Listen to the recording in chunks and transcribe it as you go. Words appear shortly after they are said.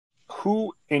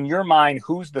who, in your mind,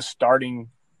 who's the starting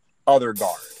other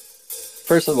guard?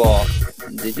 First of all,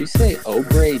 did you say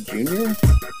Oubre Jr.?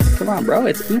 Come on, bro.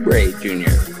 It's Oubre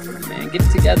Jr. Man, get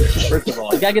it together. First of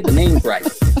all, you gotta get the names right.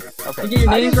 Okay. You get your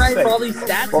names right for all these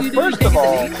stats you do. First You of can't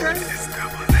all, get the names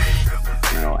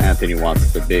right? You know, Anthony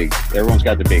wants the big. Everyone's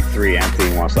got the big three.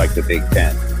 Anthony wants like the big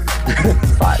 10.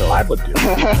 five would do.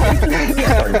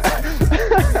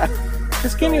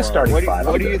 Just give me a starting five.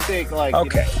 What do you think? Like,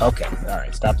 Okay. All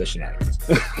right. Stop the shenanigans.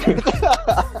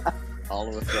 all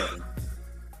of a sudden.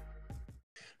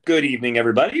 Good evening,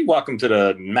 everybody. Welcome to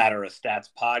the Matter of Stats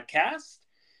podcast.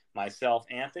 Myself,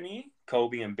 Anthony,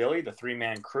 Kobe, and Billy, the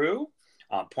three-man crew.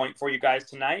 Point for you guys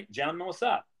tonight. Gentlemen, what's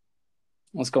up?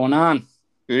 What's going on?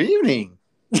 Good evening.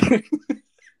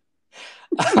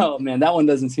 Oh, man, that one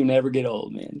doesn't seem to ever get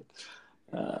old, man.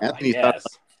 Anthony thought like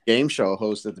game show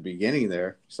host at the beginning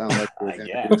there. Sounds like I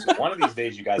guess. One of these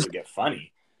days you guys will get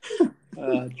funny.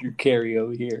 Drew Carey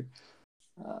over here.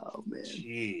 Oh, man.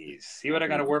 Jeez. See what I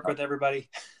got to work with, everybody?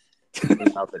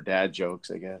 out the dad jokes,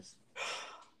 I guess.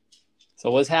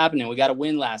 So what's happening? We got a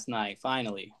win last night,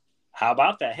 finally. How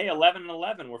about that? Hey,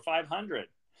 11-11. We're 500.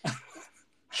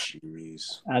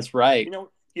 Jeez. That's right.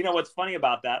 You know what's funny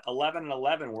about that?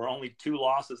 11-11. We're only 2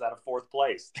 losses out of 4th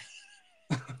place.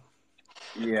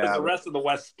 Yeah. The rest of the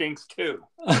West stinks too.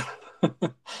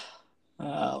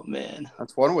 Oh, man.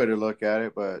 That's one way to look at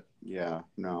it, but yeah,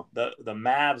 no. The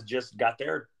Mavs just got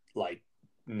their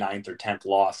 9th or 10th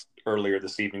loss earlier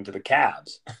this evening to the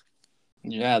Cavs.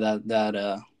 Yeah,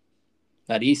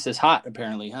 that East is hot,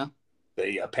 apparently, huh?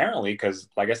 Apparently, because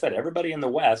like I said, everybody in the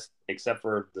West, except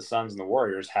for the Suns and the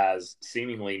Warriors, has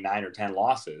seemingly 9 or 10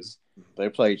 losses. They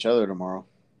play each other tomorrow.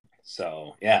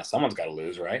 So, yeah, someone's got to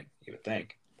lose, right? You would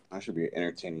think. That should be an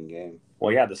entertaining game.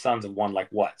 Well, yeah, the Suns have won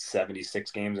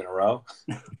 76 games in a row?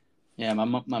 Yeah,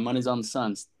 my money's on the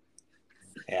Suns.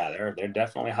 Yeah, they're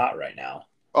definitely hot right now.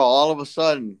 Oh, all of a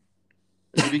sudden,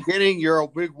 at the beginning, you're a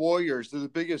big Warriors. They're the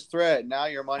biggest threat. Now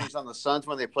your money's on the Suns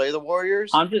when they play the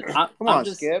Warriors? Come on,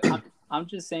 Skip. I'm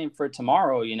just saying for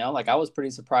tomorrow, I was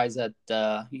pretty surprised that,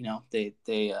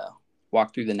 they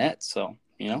walked through the net. So,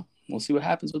 we'll see what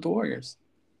happens with the Warriors.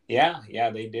 Yeah,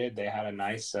 they did. They had a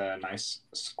nice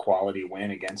quality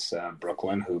win against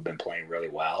Brooklyn, who've been playing really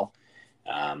well.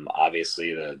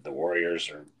 Obviously, the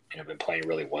Warriors have been playing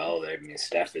really well. I mean,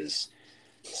 Steph is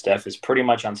pretty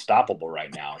much unstoppable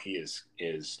right now. He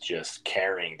is just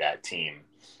carrying that team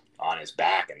on his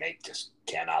back, and they just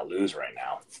cannot lose right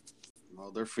now.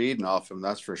 Well, they're feeding off him,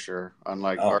 that's for sure.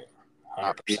 Unlike 100%.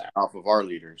 off of our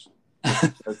leaders,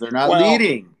 because they're not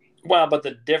leading. Well, but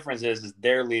the difference is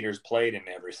their leaders played in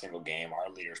every single game.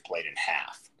 Our leaders played in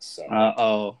half. So.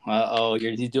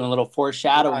 He's doing a little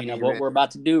foreshadowing of what we're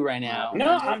about to do right now.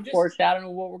 No, I'm just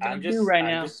foreshadowing what we're going to do right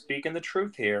now. I'm just speaking the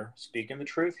truth here.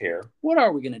 What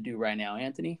are we going to do right now,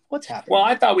 Anthony? What's happening? Well,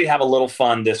 I thought we'd have a little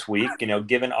fun this week.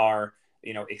 Given our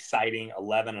exciting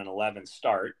 11-11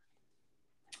 start,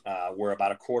 we're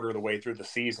about a quarter of the way through the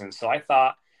season. So I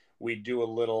thought we'd do a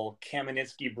little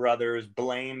Kamenetsky Brothers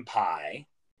blame pie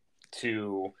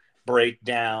to break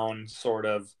down sort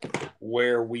of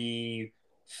where we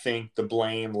think the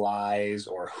blame lies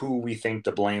or who we think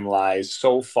the blame lies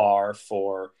so far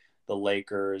for the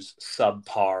Lakers'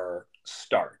 subpar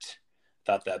start.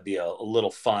 Thought that'd be a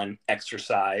little fun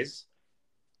exercise.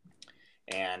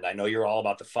 And I know you're all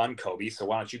about the fun, Kobe, so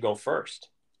why don't you go first?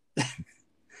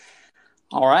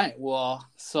 All right. Well,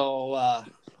 so,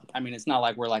 it's not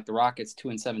like we're like the Rockets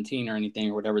 2-17 or anything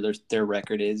or whatever their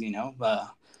record is,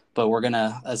 but we're going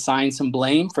to assign some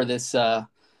blame for this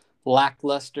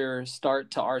lackluster start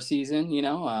to our season.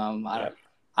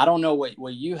 I don't know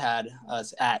what you had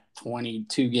us at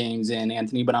 22 games in,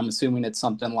 Anthony, but I'm assuming it's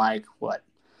something like,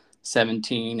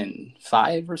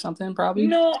 17-5 or something probably?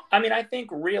 No, I think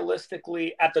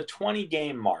realistically at the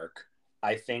 20-game mark,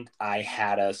 I think I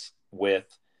had us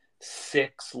with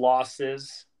 6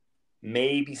 losses,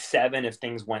 maybe 7 if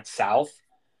things went south.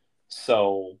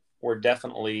 So we're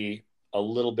definitely a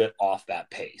little bit off that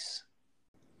pace.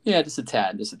 Yeah, just a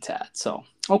tad. So,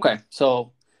 okay.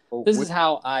 So this is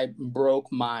how I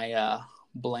broke my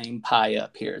blame pie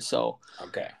up here. So,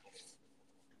 okay.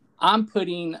 I'm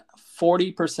putting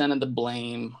 40% of the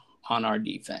blame on our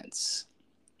defense.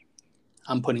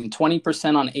 I'm putting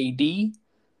 20% on AD.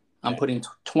 I'm putting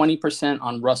 20%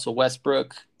 on Russell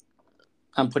Westbrook.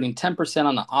 I'm putting 10%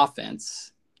 on the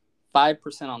offense,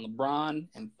 5% on LeBron,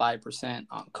 and 5%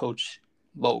 on Coach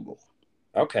Vogel.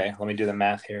 Okay, let me do the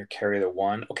math here. Carry the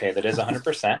 1. Okay, that is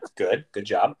 100%. Good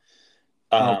job.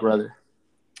 Brother.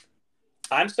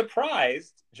 I'm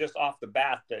surprised just off the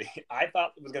bat that I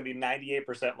thought it was going to be 98%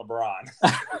 LeBron.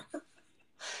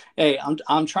 Hey,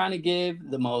 I'm trying to give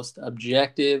the most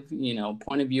objective,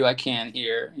 point of view I can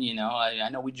here. I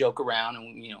know we joke around,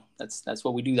 and that's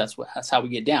what we do. That's how we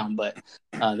get down. But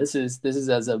this is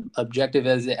as objective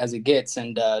as it gets.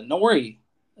 And don't worry,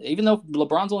 even though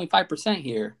LeBron's only 5%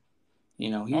 here,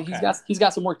 he's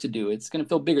got some work to do. It's going to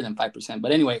feel bigger than 5%.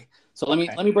 But anyway, so let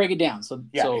me break it down. So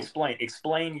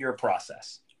explain your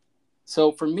process.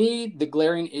 So for me, the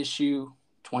glaring issue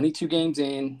 22 games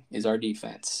in is our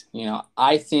defense.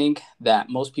 I think that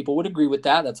most people would agree with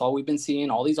that. That's all we've been seeing.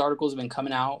 All these articles have been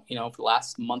coming out, for the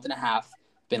last month and a half,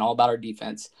 been all about our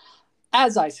defense.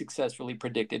 As I successfully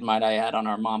predicted, might I add, on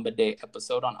our Mamba Day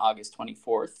episode on August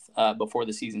 24th, before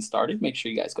the season started. Make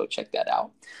sure you guys go check that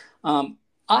out.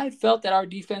 I felt that our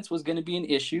defense was going to be an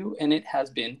issue, and it has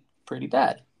been pretty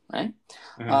bad. Right.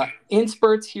 Mm-hmm. In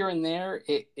spurts here and there,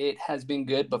 it has been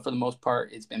good, but for the most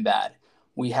part, it's been bad.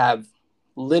 We have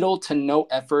little to no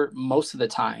effort most of the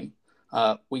time.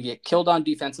 We get killed on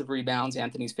defensive rebounds,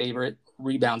 Anthony's favorite,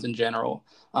 rebounds in general.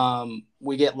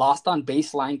 We get lost on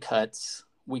baseline cuts.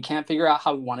 We can't figure out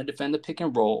how we want to defend the pick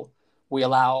and roll. We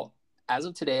allow, as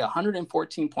of today,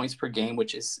 114 points per game,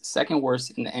 which is second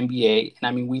worst in the NBA. And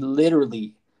I mean, we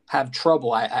literally have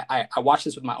trouble. I watched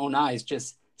this with my own eyes,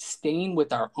 just staying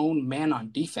with our own man on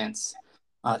defense.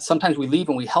 Sometimes we leave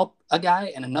and we help a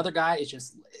guy, and another guy is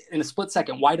just in a split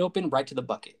second wide open right to the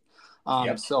bucket.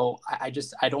 So I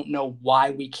don't know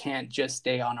why we can't just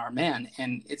stay on our man.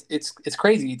 And it's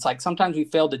crazy. It's like sometimes we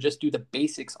fail to just do the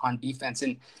basics on defense.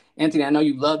 And Anthony, I know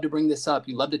you love to bring this up.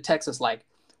 You love to text us like,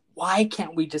 why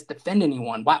can't we just defend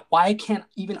anyone? Why can't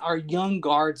even our young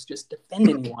guards just defend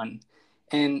anyone?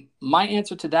 And my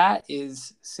answer to that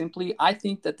is simply, I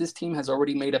think that this team has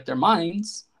already made up their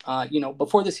minds,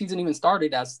 before the season even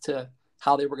started, as to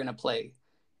how they were going to play.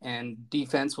 And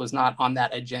defense was not on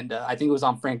that agenda. I think it was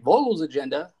on Frank Vogel's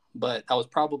agenda, but that was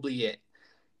probably it.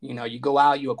 You go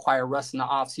out, you acquire Russ in the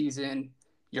offseason,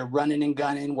 you're running and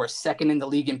gunning. We're second in the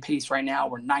league in pace right now.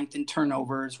 We're ninth in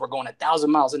turnovers. We're going 1,000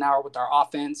 miles an hour with our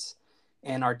offense.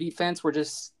 And our defense, we're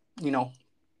just,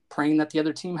 praying that the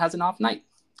other team has an off night.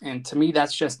 And to me,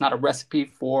 that's just not a recipe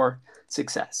for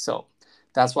success. So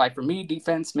that's why, for me,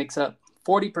 defense makes up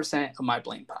 40% of my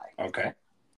blame pie. Okay.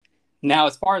 Now,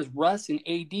 as far as Russ and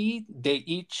AD,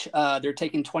 they're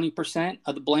taking 20%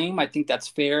 of the blame. I think that's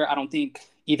fair. I don't think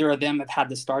either of them have had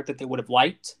the start that they would have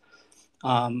liked.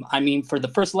 For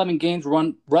the first 11 games,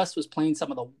 Russ was playing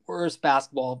some of the worst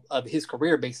basketball of his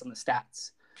career based on the stats.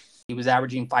 He was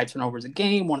averaging 5 turnovers a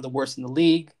game, one of the worst in the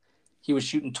league. He was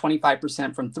shooting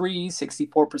 25% from three,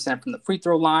 64% from the free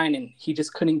throw line, and he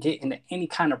just couldn't get into any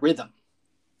kind of rhythm.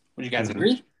 Would you guys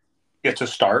agree? It's a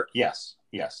start. Yes.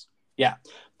 Yeah.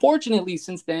 Fortunately,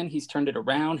 since then, he's turned it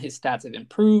around. His stats have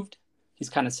improved. He's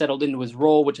kind of settled into his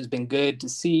role, which has been good to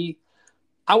see.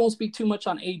 I won't speak too much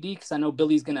on AD because I know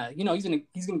Billy's gonna,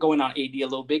 he's gonna go in on AD a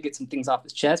little bit, get some things off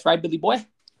his chest, right, Billy boy?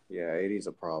 Yeah, AD's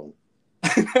a problem.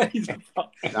 He's a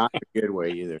problem. Not in a good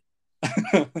way either.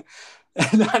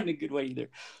 Not in a good way either.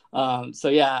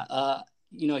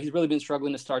 He's really been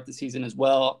struggling to start the season as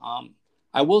well.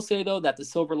 I will say, though, that the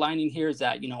silver lining here is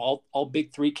that, all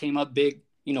big three came up big,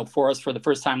 for us for the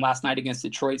first time last night against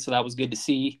Detroit. So that was good to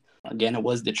see. Again, it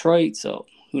was Detroit. So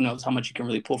who knows how much you can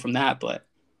really pull from that. But,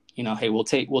 hey, we'll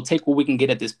take what we can get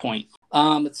at this point.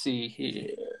 Let's see here.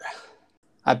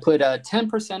 I put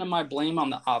 10% of my blame on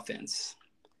the offense.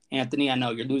 Anthony, I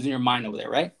know you're losing your mind over there,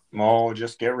 right? Oh,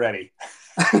 just get ready.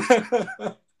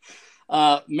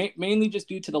 Mainly just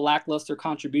due to the lackluster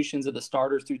contributions of the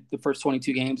starters through the first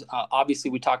 22 games. Obviously,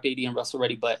 we talked AD and Russ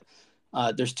already, but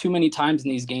there's too many times in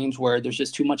these games where there's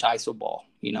just too much ISO ball,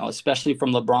 especially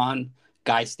from LeBron,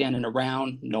 guys standing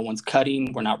around, no one's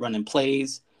cutting, we're not running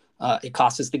plays. It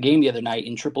cost us the game the other night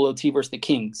in Triple OT versus the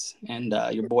Kings, and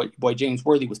your boy James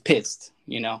Worthy was pissed,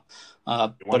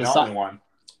 But aside one.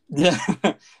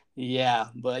 Yeah,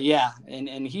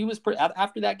 and he was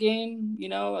after that game,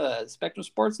 Spectrum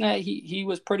Sportsnet, he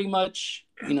was pretty much,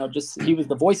 he was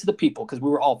the voice of the people because we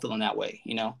were all feeling that way,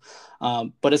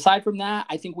 But aside from that,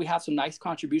 I think we have some nice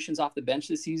contributions off the bench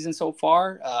this season so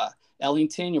far.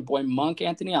 Ellington, your boy Monk,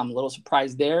 Anthony, I'm a little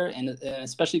surprised there, and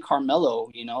especially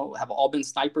Carmelo, have all been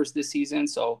snipers this season,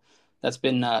 so that's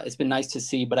been it's been nice to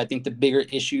see. But I think the bigger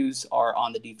issues are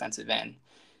on the defensive end.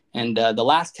 And the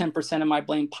last 10% of my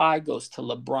blame pie goes to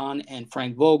LeBron and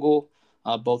Frank Vogel,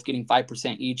 both getting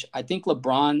 5% each. I think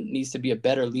LeBron needs to be a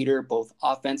better leader, both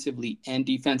offensively and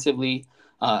defensively.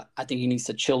 I think he needs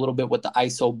to chill a little bit with the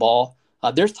ISO ball.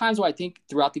 There's times where I think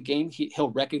throughout the game he'll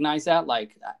recognize that.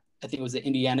 Like I think it was the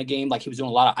Indiana game, like he was doing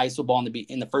a lot of ISO ball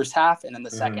in the first half, and then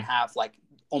the second half, like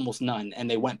almost none. And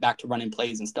they went back to running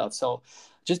plays and stuff. So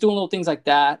just doing little things like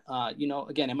that.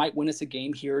 Again, it might win us a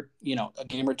game here, a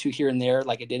game or two here and there,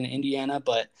 like it did in Indiana.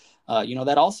 But,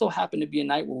 that also happened to be a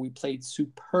night where we played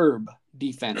superb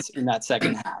defense in that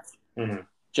second half. Mm-hmm.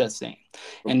 Just saying.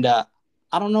 And I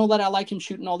don't know that I like him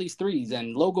shooting all these threes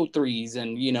and logo threes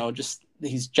and, just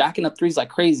he's jacking up threes like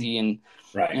crazy. And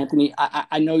right. Anthony,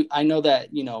 I know that,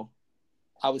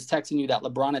 I was texting you that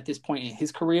LeBron at this point in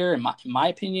his career, in my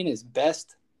opinion, is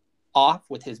best off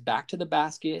with his back to the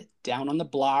basket, down on the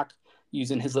block,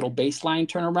 using his little baseline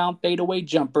turnaround fadeaway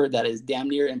jumper that is damn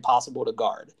near impossible to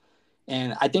guard.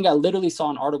 And I think I literally saw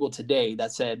an article today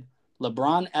that said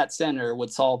LeBron at center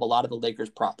would solve a lot of the Lakers'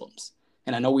 problems.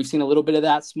 And I know we've seen a little bit of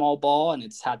that small ball, and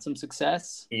it's had some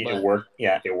success. It worked.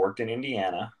 Yeah, it worked in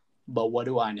Indiana. But what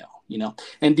do I know?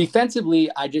 And defensively,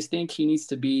 I just think he needs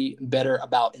to be better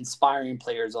about inspiring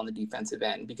players on the defensive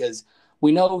end, because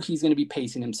we know he's going to be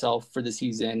pacing himself for the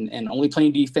season and only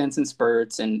playing defense in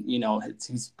spurts. And,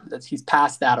 he's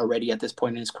past that already at this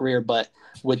point in his career. But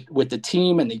with the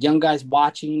team and the young guys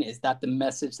watching, is that the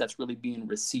message that's really being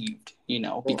received,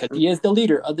 because he is the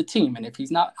leader of the team. And if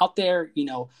he's not out there,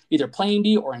 either playing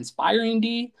D or inspiring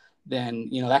D, then,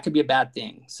 that could be a bad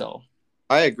thing. So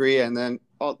I agree. And then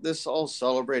all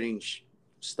celebrating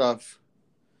stuff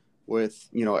with,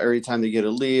 every time they get a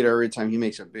lead, or every time he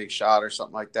makes a big shot or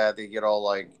something like that, they get all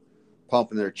like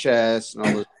pumping their chest and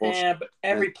all this bullshit. Yeah, but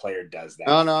every player does that.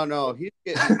 No. He's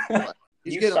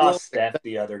you saw Steph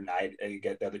the other night,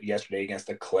 yesterday against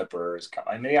the Clippers.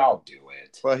 I mean, they all do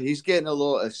it. Well, he's getting a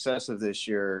little excessive this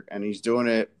year, and he's doing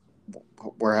it.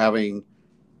 We're having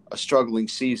a struggling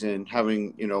season,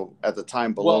 having, at the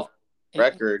time below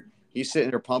record. He's sitting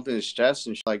there pumping his chest,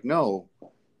 and she's like, no,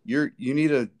 you need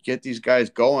to get these guys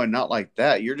going, not like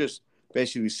that. You're just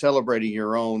basically celebrating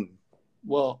your own.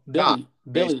 Well,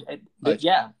 Billy,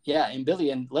 yeah. And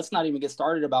Billy, and let's not even get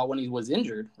started about when he was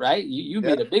injured, right? You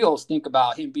made a big old stink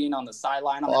about him being on the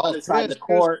sideline on the other side of the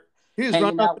court. He was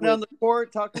running up and down the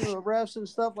court, talking to the refs and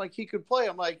stuff like he could play.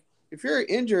 I'm like, if you're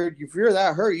injured, if you're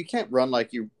that hurt, you can't run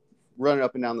like you running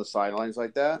up and down the sidelines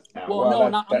like that. That's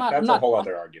a whole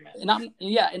other argument. And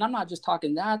I'm not just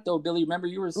talking that though, Billy. Remember,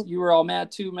 you were all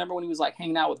mad too. Remember when he was like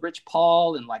hanging out with Rich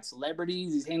Paul and like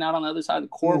celebrities? He's hanging out on the other side of the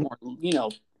court,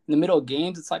 in the middle of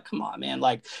games. It's like, come on, man.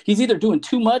 Like, he's either doing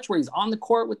too much where he's on the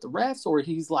court with the refs, or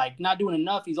he's like not doing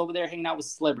enough. He's over there hanging out with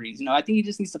celebrities. I think he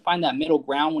just needs to find that middle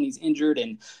ground when he's injured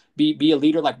and be a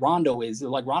leader like Rondo is.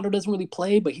 Like, Rondo doesn't really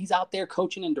play, but he's out there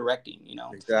coaching and directing,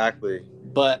 Exactly.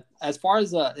 But as far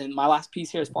as in my last piece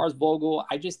here, as far as Vogel,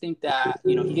 I just think that,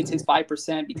 he gets his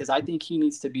 5% because I think he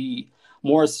needs to be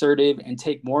more assertive and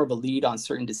take more of a lead on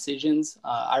certain decisions.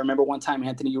 I remember one time,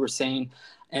 Anthony, you were saying,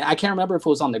 and I can't remember if it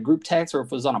was on the group text or if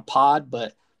it was on a pod,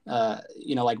 but,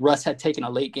 like Russ had taken a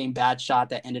late game bad shot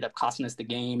that ended up costing us the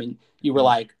game. And you were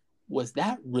like, was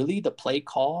that really the play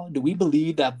call? Do we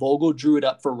believe that Vogel drew it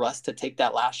up for Russ to take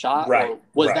that last shot? Right. Or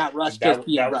was that Russ just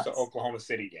being Russ? That was the Oklahoma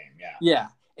City game, yeah. Yeah.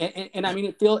 And I mean,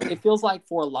 it feels like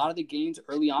for a lot of the games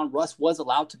early on, Russ was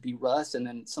allowed to be Russ. And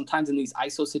then sometimes in these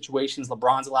ISO situations,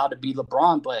 LeBron's allowed to be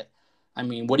LeBron. But, I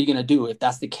mean, what are you going to do? If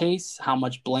that's the case, how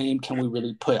much blame can we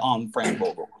really put on Frank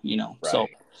Vogel, Right. So,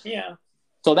 yeah.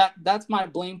 So that's my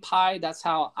blame pie. That's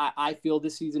how I feel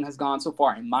this season has gone so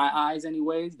far, in my eyes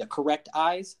anyways, the correct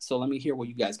eyes. So let me hear what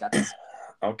you guys got to say.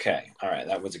 Okay. All right.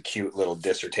 That was a cute little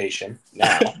dissertation.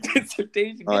 Now,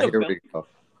 dissertation. Here we go.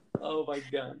 Oh my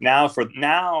God. Now for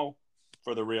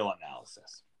the real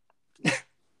analysis.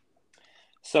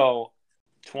 So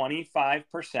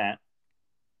 25%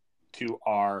 to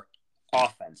our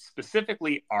offense,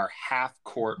 specifically our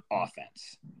half-court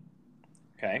offense.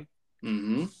 Okay?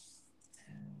 Mm-hmm.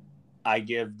 I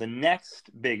give the next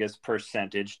biggest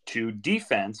percentage to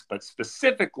defense, but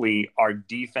specifically our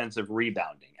defensive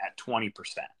rebounding at 20%.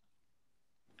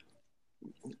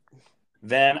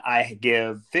 Then I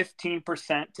give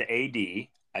 15% to AD.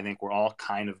 I think we're all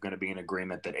kind of going to be in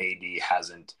agreement that AD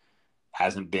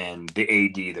hasn't been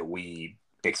the AD that we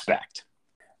expect.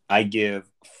 I give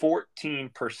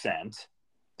 14%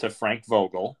 to Frank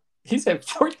Vogel. He said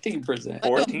 14%.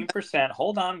 14%.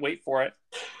 Hold on, wait for it.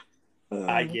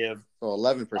 I give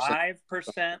 11%.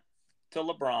 5% to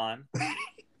LeBron.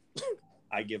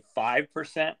 I give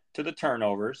 5% to the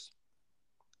turnovers,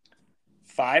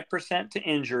 5% to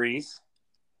injuries,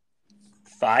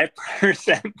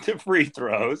 5% to free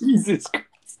throws. Jesus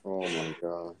Christ. Oh my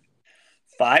God.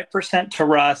 5% to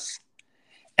Russ,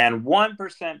 and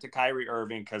 1% to Kyrie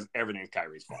Irving because everything's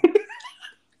Kyrie's fault.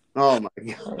 Oh my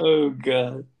God. Oh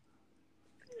God.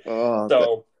 Oh,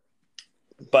 so,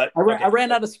 but I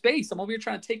ran out of space. I'm over here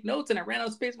trying to take notes, and I ran out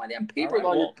of space. My damn paper. Right,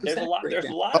 well, there's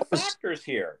a lot of factors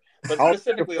here. But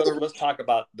specifically, let's talk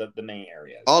about the main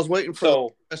areas. I was waiting for the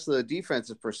rest of the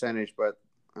defensive percentage, but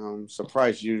I'm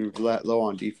surprised you let low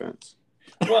on defense.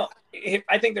 Well,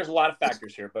 I think there's a lot of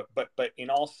factors here, but in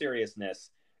all seriousness,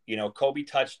 Kobe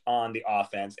touched on the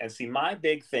offense. And see, my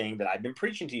big thing that I've been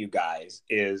preaching to you guys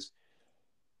is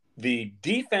the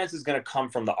defense is going to come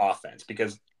from the offense,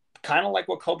 because kind of like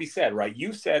what Kobe said, right?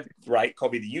 You said, right,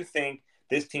 Kobe, that you think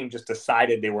this team just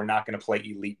decided they were not going to play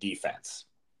elite defense,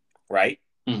 right?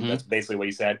 Mm-hmm. That's basically what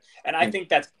he said. And I think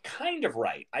that's kind of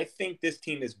right. I think this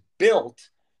team is built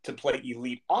to play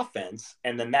elite offense,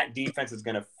 and then that defense is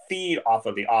going to feed off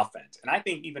of the offense. And I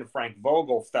think even Frank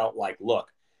Vogel felt like, look,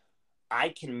 I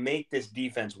can make this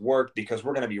defense work because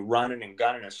we're going to be running and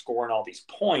gunning and scoring all these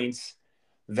points,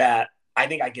 that I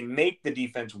think I can make the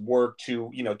defense work to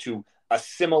a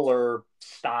similar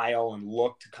style and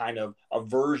look to kind of a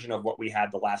version of what we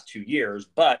had the last 2 years.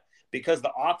 But because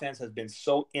the offense has been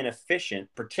so inefficient,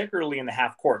 particularly in the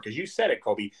half court, because you said it,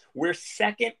 Kobe, we're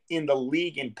second in the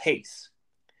league in pace,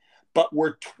 but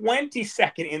we're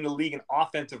 22nd in the league in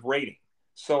offensive rating.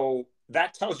 So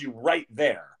that tells you right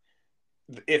there,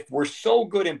 if we're so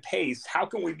good in pace, how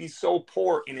can we be so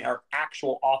poor in our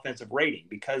actual offensive rating?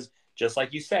 Because just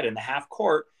like you said, in the half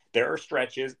court, there are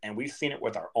stretches, and we've seen it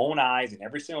with our own eyes in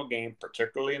every single game,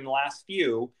 particularly in the last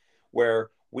few, where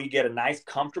we get a nice,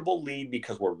 comfortable lead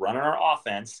because we're running our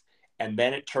offense, and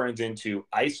then it turns into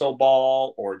iso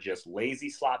ball or just lazy,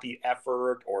 sloppy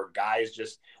effort, or guys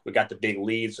we got the big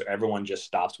lead, so everyone just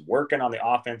stops working on the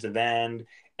offensive end,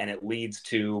 and it leads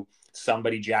to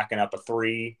somebody jacking up a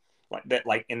three.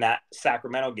 Like in that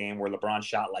Sacramento game where LeBron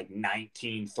shot like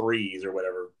 19 threes or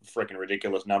whatever freaking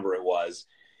ridiculous number it was.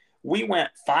 We went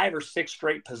 5 or 6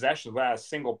 straight possessions without a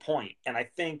single point. And I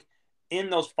think in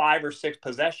those 5 or 6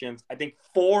 possessions, I think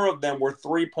 4 of them were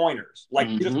 3-pointers.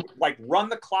 Just like run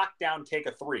the clock down, take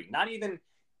a three. Not even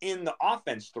in the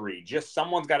offense three. Just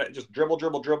someone's got to just dribble,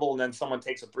 and then someone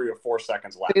takes a 3 or 4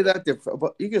 seconds left.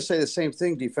 But you can say the same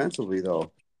thing defensively,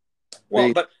 though.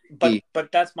 Well,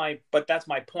 but that's my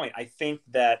point. I think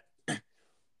that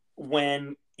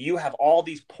when you have all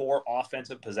these poor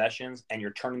offensive possessions and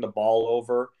you're turning the ball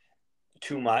over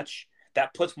too much,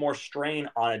 that puts more strain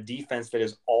on a defense that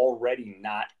is already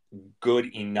not good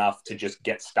enough to just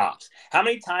get stops. How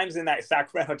many times in that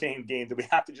Sacramento game did we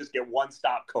have to just get one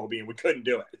stop, Kobe, and we couldn't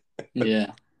do it?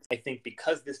 Yeah. I think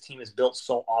because this team is built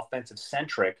so offensive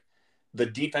centric, the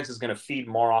defense is going to feed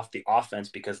more off the offense,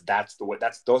 because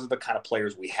those are the kind of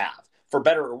players we have. For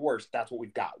better or worse, that's what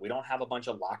we've got. We don't have a bunch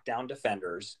of lockdown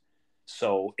defenders,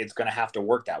 so it's going to have to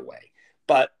work that way.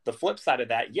 But the flip side of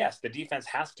that, yes, the defense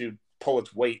has to pull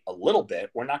its weight a little bit.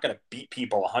 We're not going to beat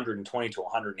people 120 to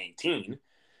 118.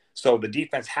 So the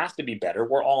defense has to be better.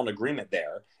 We're all in agreement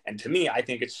there. And to me, I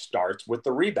think it starts with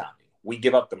the rebounding. We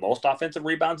give up the most offensive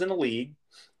rebounds in the league.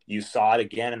 You saw it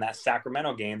again in that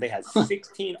Sacramento game. They had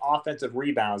 16 offensive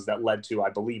rebounds that led to, I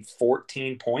believe,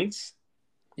 14 points.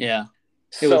 Yeah.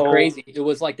 It was crazy. It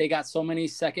was like they got so many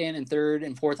second and third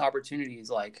and fourth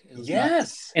opportunities.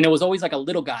 Yes. And it was always like a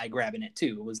little guy grabbing it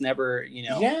too. It was never,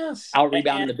 out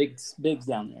rebounding the bigs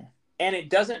down there. And it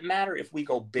doesn't matter if we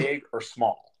go big or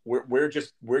small. We're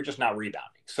just not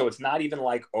rebounding. So it's not even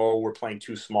like, oh, we're playing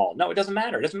too small. No, it doesn't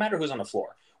matter. It doesn't matter who's on the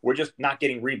floor. We're just not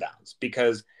getting rebounds,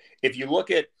 because if you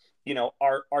look at,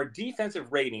 our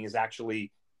defensive rating is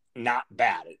actually not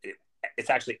bad. It's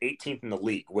actually 18th in the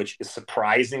league, which is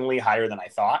surprisingly higher than I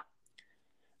thought.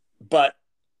 But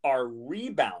our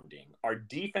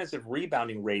defensive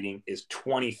rebounding rating is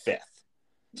 25th.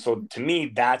 So to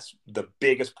me, that's the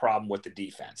biggest problem with the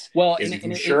defense. Well, if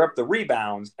you shore up the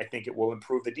rebounds, I think it will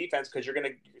improve the defense, because you're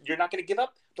not going to give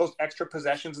up those extra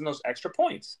possessions and those extra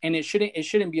points. And it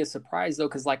shouldn't be a surprise though,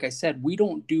 because like I said, we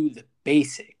don't do the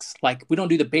basics.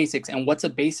 And what's a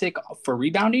basic for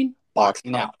rebounding?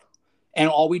 Boxing out. And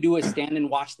all we do is stand and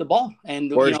watch the ball.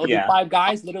 And the 5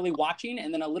 guys literally watching,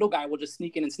 and then a little guy will just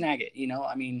sneak in and snag it.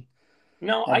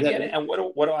 No, I get it. And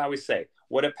what do I always say?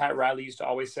 What did Pat Riley used to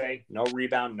always say? No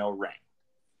rebound, no ring.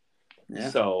 Yeah.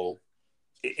 So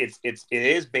it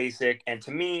is basic. And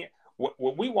to me,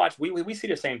 what we watch, we see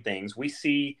the same things. We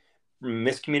see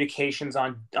miscommunications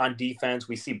on defense.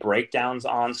 We see breakdowns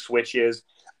on switches.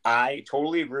 I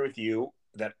totally agree with you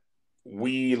that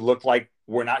we look like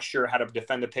we're not sure how to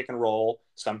defend the pick and roll.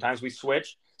 Sometimes we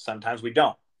switch, sometimes we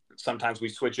don't. Sometimes we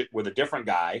switch it with a different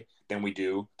guy than we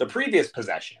do the previous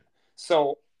possession.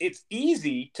 So it's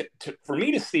easy for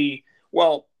me to see,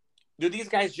 well, do these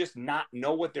guys just not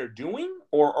know what they're doing?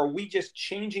 Or are we just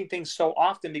changing things so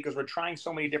often because we're trying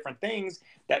so many different things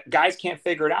that guys can't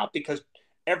figure it out, because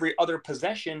every other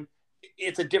possession,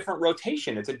 it's a different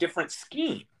rotation. It's a different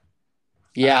scheme.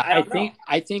 Yeah, I don't know.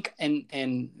 I think,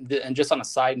 and just on a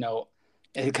side note,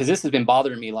 because this has been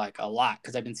bothering me like a lot,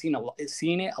 because I've been seeing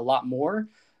it a lot more.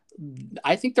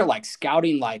 I think they're like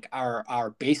scouting like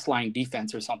our baseline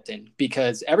defense or something,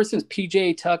 because ever since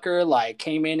PJ Tucker like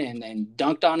came in and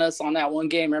dunked on us on that one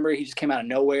game, remember he just came out of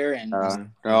nowhere and just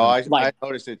No, I like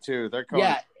noticed it too. They're coming.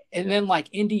 yeah. And then like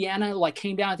Indiana like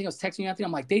came down. I think I was texting you. I think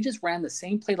I'm like they just ran the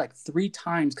same play like 3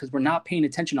 times because we're not paying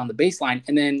attention on the baseline.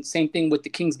 And then same thing with the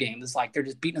Kings game. It's like they're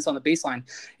just beating us on the baseline.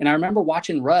 And I remember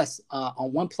watching Russ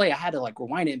on one play. I had to like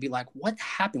rewind it and be like, what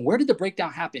happened? Where did the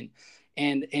breakdown happen?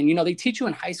 And you know they teach you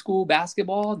in high school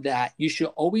basketball that you should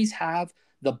always have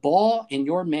the ball and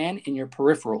your man in your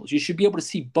peripherals. You should be able to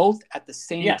see both at the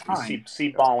same time.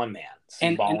 See ball and man. See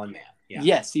And ball and man. Yeah.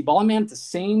 yes, see ball and man at the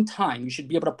same time. You should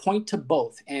be able to point to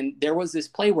both. And there was this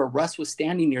play where Russ was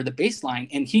standing near the baseline,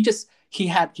 and he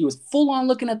was full on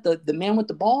looking at the man with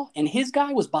the ball, and his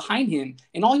guy was behind him,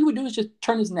 and all he would do is just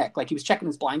turn his neck like he was checking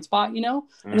his blind spot, you know.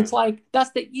 And it's like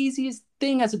that's the easiest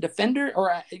thing as a defender,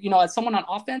 or you know, as someone on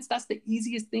offense, that's the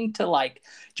easiest thing to like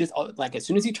just like as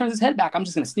soon as he turns his head back, I'm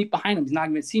just gonna sneak behind him. He's not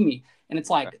gonna see me. And it's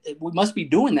like we must be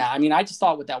doing that. I mean, I just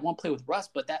saw it with that one play with Russ,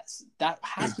 but that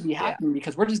has to be happening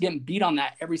because we're just getting beat on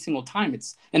that every single time.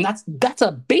 That's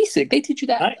a basic. They teach you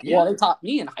that. Well, they taught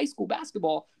me in high school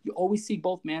basketball. You always see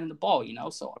both man and the ball, you know.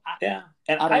 So and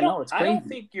I don't know. It's crazy. I don't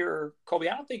think you're Kobe.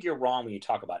 I don't think you're wrong when you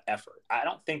talk about effort. I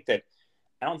don't think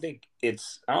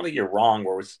you're wrong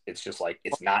where it's just like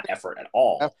it's not effort at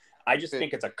all. I just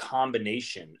think it's a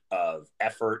combination of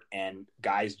effort and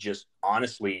guys just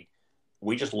honestly.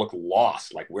 We just look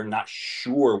lost, like we're not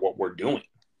sure what we're doing.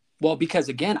 Well, because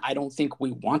again, I don't think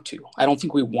we want to. I don't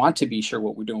think we want to be sure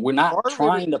what we're doing. We're not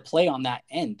trying to play on that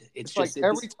end. It's just like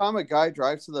every time a guy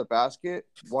drives to the basket,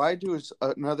 why does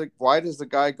the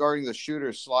guy guarding the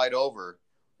shooter slide over,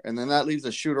 and then that leaves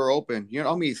the shooter open? You know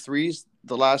how many threes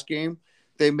the last game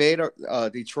they made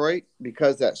Detroit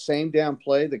because that same damn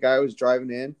play the guy was driving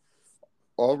in.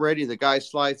 Already the guy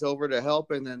slides over to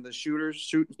help, and then the shooters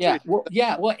shoot. Yeah,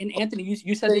 well, and Anthony,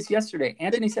 you said this yesterday.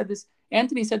 Anthony said this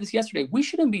yesterday. We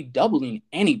shouldn't be doubling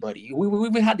anybody.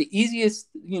 We've had the easiest,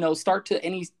 start to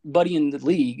anybody in the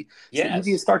league. It's the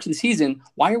easiest start to the season.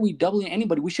 Why are we doubling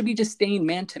anybody? We should be just staying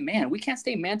man to man. We can't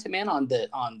stay man to man on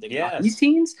these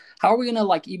teams. How are we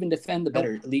gonna even defend the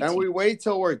better elite? And we wait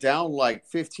till we're down like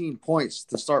 15 points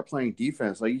to start playing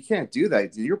defense. Like you can't do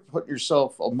that. You're putting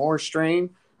yourself a more strain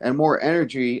and more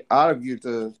energy out of you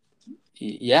to.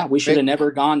 Yeah, we should have never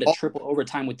gone to triple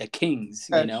overtime with the Kings.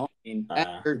 You know,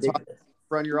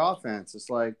 run your offense. It's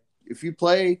like if you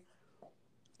play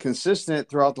consistent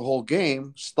throughout the whole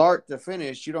game, start to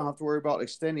finish, you don't have to worry about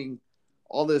extending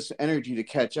all this energy to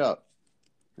catch up.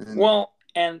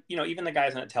 And even the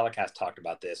guys on the telecast talked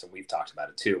about this, and we've talked about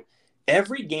it too.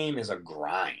 Every game is a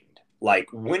grind. Like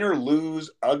win or lose,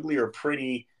 ugly or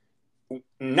pretty.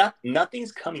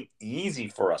 Nothing's coming easy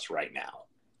for us right now.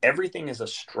 Everything is a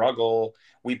struggle.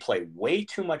 We play way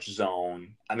too much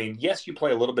zone. I mean, yes, you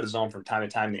play a little bit of zone from time to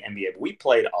time in the NBA, but we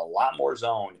played a lot more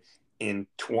zone in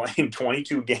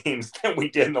 22 games than we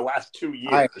did in the last 2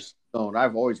 years.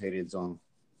 I've always hated zone.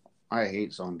 I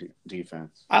hate zone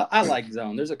defense. I like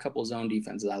zone. There's a couple zone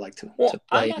defenses I like to play.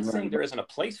 I'm not saying there isn't a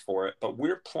place for it, but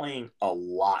we're playing a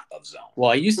lot of zone.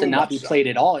 Well, it used to not be played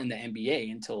at all in the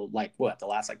NBA until the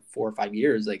last 4 or 5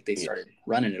 years. Like they started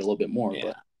running it a little bit more. Yeah.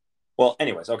 But well,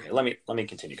 anyways, okay. Let me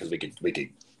continue because we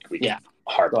could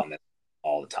harp on this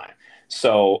all the time.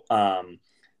 So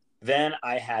then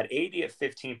I had AD at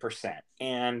 15%,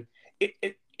 and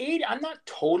AD. I'm not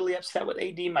totally upset with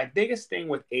AD. My biggest thing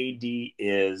with AD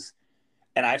is.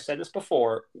 And I've said this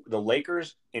before, the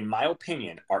Lakers, in my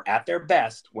opinion, are at their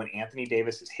best when Anthony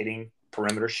Davis is hitting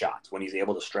perimeter shots, when he's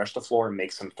able to stretch the floor and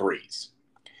make some threes.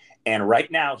 And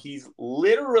right now, he's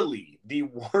literally the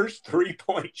worst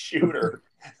three-point shooter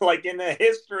in the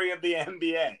history of the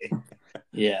NBA.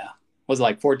 Yeah. Was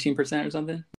it 14% or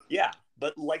something? Yeah.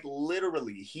 But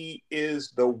literally, he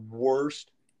is the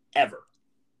worst ever.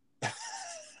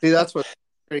 See, that's what's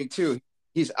happening too.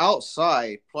 He's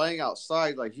outside, playing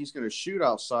outside like he's going to shoot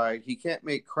outside. He can't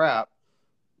make crap,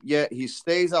 yet he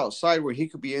stays outside where he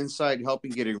could be inside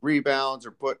helping getting rebounds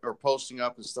or posting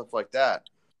up and stuff like that.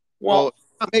 Well, if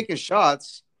you're not making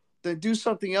shots, then do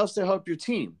something else to help your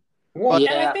team. Well,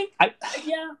 yeah.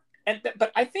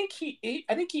 But I think he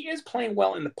is playing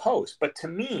well in the post. But to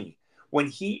me, when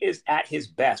he is at his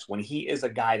best, when he is a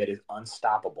guy that is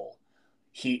unstoppable,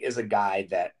 he is a guy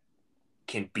that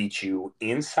can beat you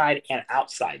inside and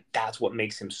outside. That's what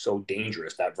makes him so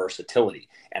dangerous, that versatility.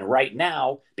 And right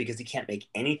now, because he can't make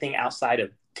anything outside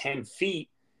of 10 feet,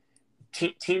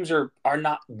 teams are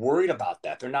not worried about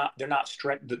that. They're not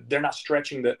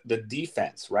stretching the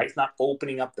defense, right? It's not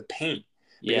opening up the paint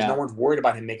because no one's worried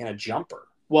about him making a jumper.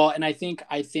 Well, and I think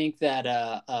that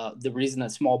the reason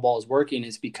that small ball is working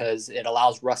is because it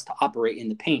allows Russ to operate in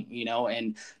the paint,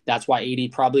 and that's why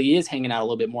AD probably is hanging out a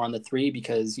little bit more on the three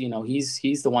because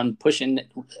he's the one pushing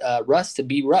Russ to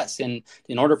be Russ, and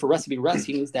in order for Russ to be Russ,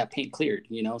 he needs that paint cleared,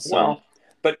 So, well,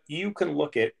 but you can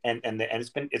look at and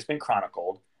it's been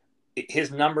chronicled.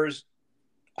 His numbers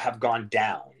have gone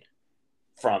down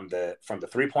from the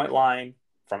 3-point line,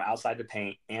 from outside the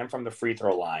paint, and from the free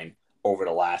throw line over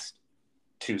the last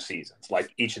 2 seasons,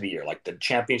 like each of the year, like the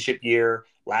championship year,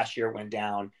 last year went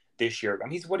down, this year. I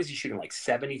mean, what is he shooting? Like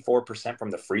 74% from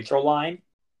the free throw line.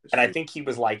 And I think he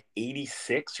was like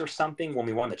 86 or something when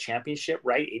we won the championship,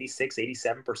 right? 86,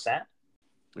 87%.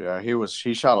 Yeah,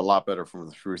 he shot a lot better from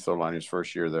the free throw line his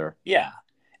first year there. Yeah.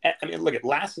 I mean, look at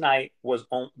last night was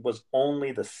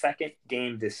only the second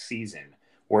game this season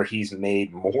where he's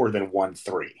made more than 1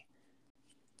 3.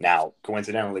 Now,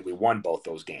 coincidentally, we won both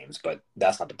those games, but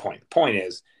that's not the point. The point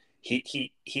is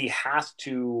he has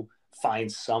to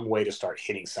find some way to start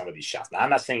hitting some of these shots. Now,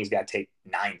 I'm not saying he's got to take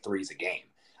 9 threes a game.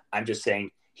 I'm just saying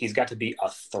he's got to be a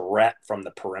threat from the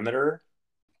perimeter.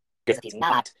 Because if he's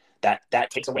not,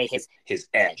 that takes away his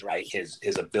edge, right? His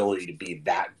ability to be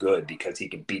that good because he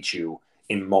can beat you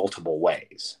in multiple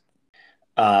ways.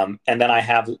 And then I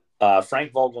have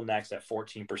Frank Vogel next at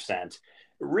 14%.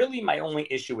 Really, my only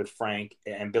issue with Frank,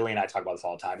 and Billy and I talk about this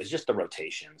all the time, is just the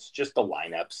rotations, just the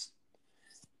lineups.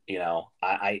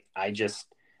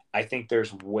 I think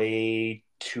there's way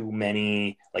too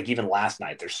many. Like even last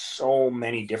night, there's so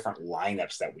many different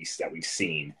lineups that we've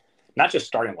seen. Not just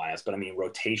starting lineups, but I mean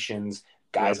rotations,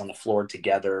 guys on the floor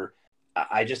together.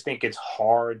 I just think it's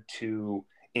hard to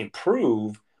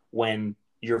improve when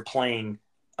you're playing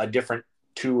a different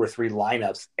 2 or 3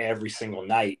 lineups every single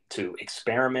night to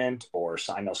experiment, or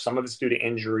I know some of it's due to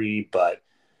injury, but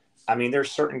I mean, there's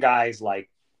certain guys like,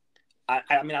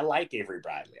 I mean, I like Avery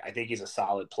Bradley. I think he's a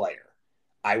solid player.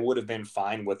 I would have been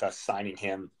fine with us signing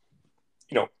him,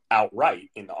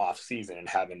 outright in the off season and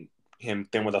having him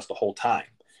been with us the whole time.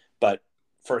 But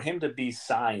for him to be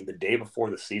signed the day before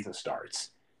the season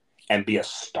starts and be a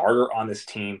starter on this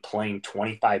team playing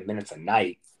 25 minutes a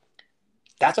night,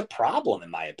 that's a problem, in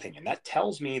my opinion. That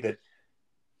tells me that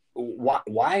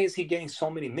why is he getting so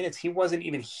many minutes? He wasn't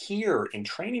even here in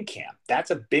training camp.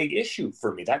 That's a big issue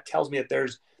for me. That tells me that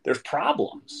there's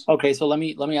problems. Okay, so let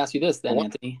me ask you this then,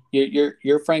 Anthony.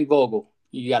 You're Frank Vogel.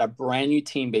 You got a brand new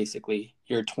team basically.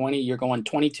 You're going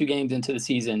 22 games into the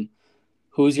season.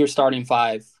 Who's your starting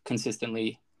 5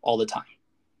 consistently all the time?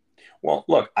 Well,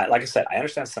 look, like I said, I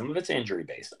understand some of it's injury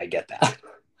based. I get that,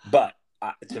 but.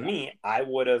 To me, I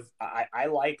would have. I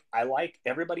like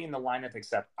everybody in the lineup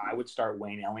except I would start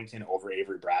Wayne Ellington over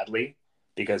Avery Bradley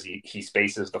because he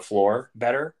spaces the floor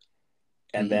better,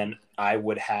 and then I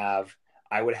would have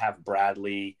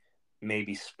Bradley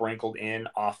maybe sprinkled in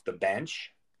off the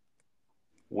bench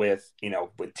with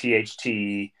THT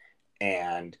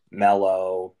and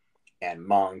Melo and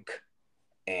Monk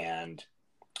and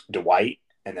Dwight,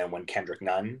 and then when Kendrick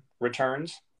Nunn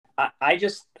returns, I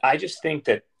just think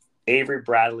that Avery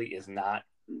Bradley is not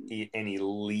an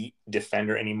elite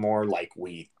defender anymore, like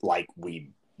we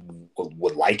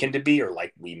would like him to be, or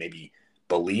like we maybe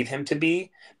believe him to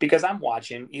be. Because I'm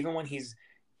watching, even when he's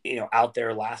out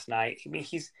there last night. I mean,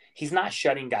 he's not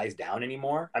shutting guys down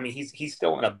anymore. I mean, he's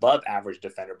still an above average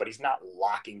defender, but he's not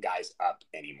locking guys up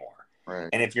anymore. Right.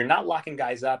 And if you're not locking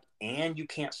guys up and you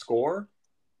can't score,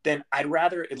 then I'd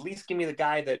rather at least give me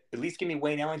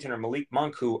Wayne Ellington or Malik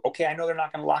Monk, who, okay, I know they're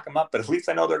not going to lock them up, but at least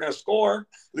I know they're going to score.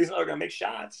 At least I know they're going to make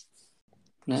shots.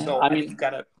 Yeah, so I mean, you've got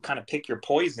to kind of pick your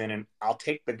poison, and I'll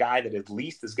take the guy that at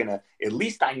least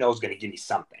I know is going to give me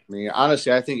something. I mean,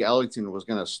 honestly, I think Ellington was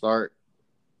going to start,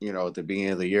 at the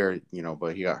beginning of the year,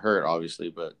 but he got hurt,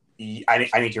 obviously. But I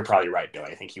think you're probably right,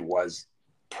 Billy. I think he was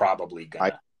probably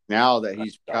going to. Now that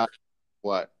he's got,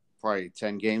 probably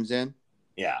 10 games in?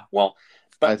 Yeah. Well,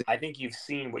 but I think you've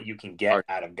seen what you can get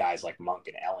out of guys like Monk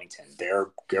and Ellington.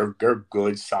 They're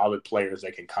good, solid players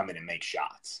that can come in and make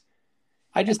shots.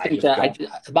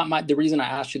 The reason I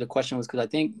asked you the question was because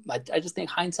I just think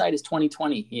hindsight is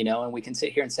 20/20, and we can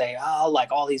sit here and say, oh,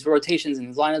 like all these rotations and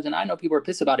these lineups, and I know people are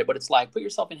pissed about it, but it's like, put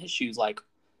yourself in his shoes. Like,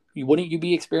 wouldn't you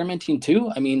be experimenting too?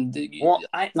 I mean,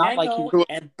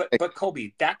 but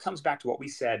Kobe, that comes back to what we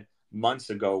said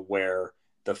months ago, where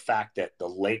the fact that the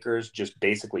Lakers just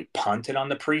basically punted on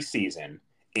the preseason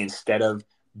instead of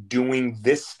doing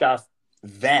this stuff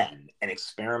then and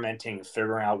experimenting and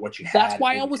figuring out what you had. That's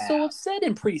why I was so upset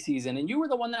in preseason, and you were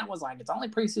the one that was like, "It's only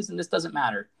preseason. This doesn't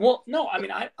matter." Well, no, I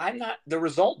mean, I'm not. The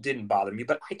result didn't bother me,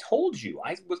 but I told you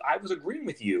I was agreeing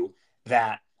with you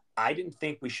that I didn't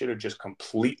think we should have just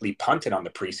completely punted on the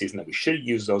preseason. That we should have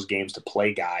used those games to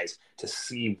play guys to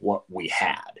see what we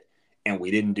had, and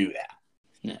we didn't do that.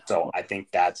 Yeah. So I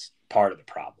think that's part of the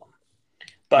problem.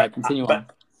 But continue on.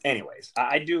 Anyways,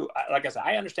 I do, like I said,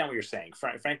 I understand what you're saying.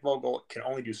 Frank Vogel can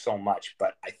only do so much,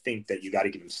 but I think that you got to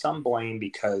give him some blame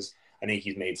because I think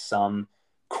he's made some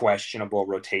questionable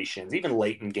rotations, even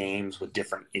late in games with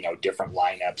different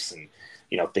lineups and,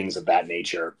 things of that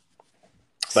nature.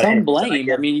 But some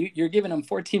blame. I mean, you're giving him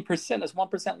 14%. That's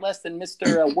 1% less than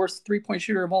Mr. Worst 3-point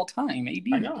shooter of all time, AD.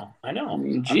 I know. I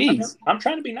mean, geez. I'm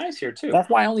trying to be nice here too. That's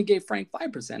why I only gave Frank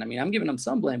 5%. I mean, I'm giving him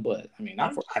some blame, but I mean,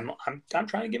 I'm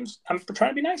trying to give him. I'm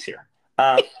trying to be nice here.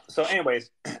 So,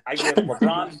 anyways, I give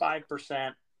LeBron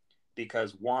 5%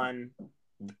 because one,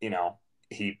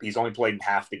 he's only played in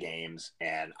half the games,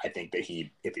 and I think that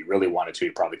if he really wanted to,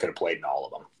 he probably could have played in all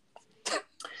of them.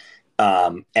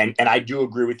 And I do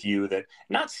agree with you that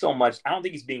not so much. I don't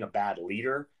think he's being a bad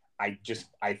leader. I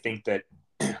think that,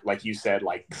 like you said,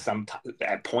 like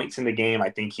at points in the game, I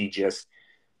think he just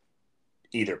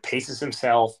either paces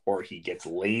himself or he gets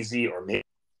lazy or maybe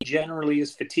generally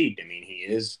is fatigued. I mean, he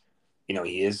is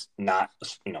not,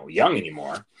 young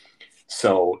anymore.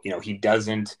 So, he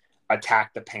doesn't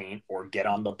attack the paint or get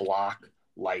on the block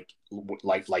like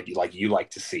you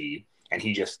like to see. And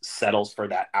he just settles for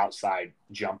that outside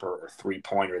jumper or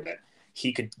 3-pointer that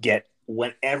he could get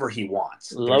whenever he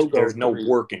wants. There's no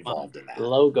work involved in that.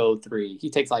 Logo 3. He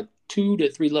takes like 2 to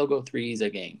 3 logo 3s a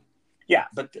game. Yeah,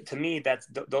 but to me,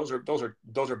 those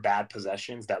are bad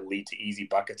possessions that lead to easy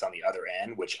buckets on the other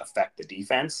end, which affect the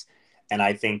defense. And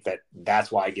I think that's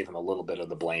why I give him a little bit of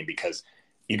the blame because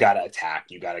you got to attack,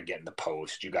 you got to get in the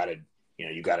post, you got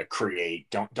to create.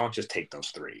 Don't just take those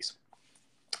threes.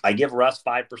 I give Russ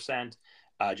 5%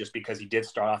 just because he did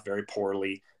start off very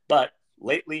poorly, but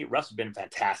lately Russ has been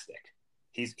fantastic.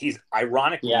 He's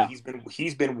ironically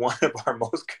he's been one of our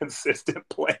most consistent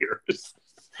players.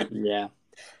 Yeah.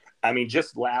 I mean,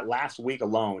 just last week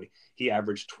alone, he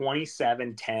averaged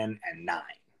 27, 10, and 9.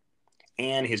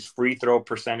 And his free throw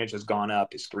percentage has gone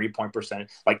up. His 3-point percentage,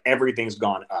 like everything's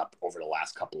gone up over the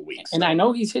last couple of weeks. And I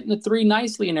know he's hitting the 3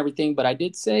 nicely and everything, but I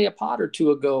did say a pod or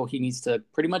two ago he needs to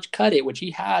pretty much cut it, which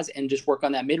he has, and just work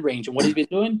on that mid range. And what he's been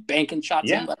doing, banking shots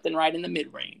in left and right in the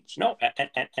mid range. No,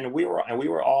 and we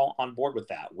were all on board with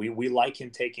that. We like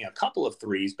him taking a couple of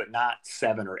threes, but not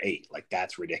 7 or 8. Like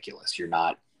that's ridiculous. You're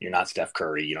not Steph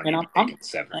Curry. You don't need to be taking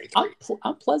 7 or 8 threes.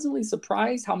 I'm pleasantly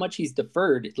surprised how much he's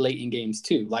deferred late in games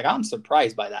too. Like I'm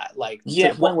surprised by that. Like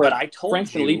but I told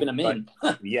Frank's you, leaving him in.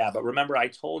 But remember I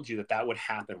told you that would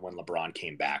happen when LeBron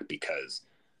came back because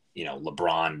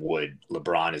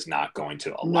LeBron is not going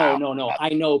to allow. No. I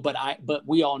know, but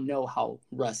we all know how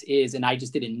Russ is, and I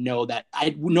just didn't know that.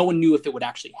 No one knew if it would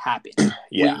actually happen.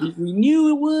 Yeah, we knew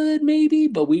it would maybe,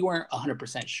 but we weren't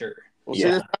 100% sure. Well, see,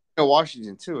 that's in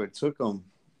Washington too. It took them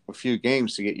a few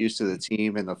games to get used to the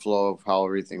team and the flow of how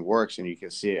everything works, and you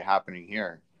can see it happening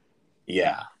here.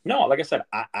 Yeah. No, like I said,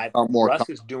 Russ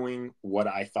is doing what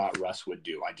I thought Russ would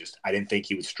do. I didn't think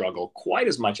he would struggle quite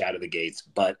as much out of the gates,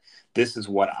 but this is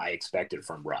what I expected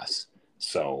from Russ.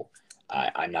 So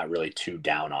I'm not really too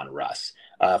down on Russ.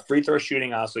 Free throw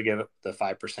shooting, I also give it the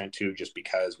 5% too, just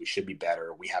because we should be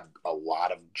better. We have a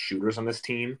lot of shooters on this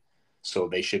team, so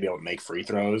they should be able to make free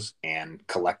throws, and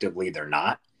collectively they're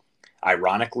not.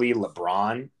 Ironically,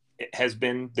 LeBron has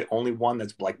been the only one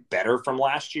that's like better from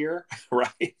last year,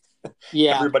 right?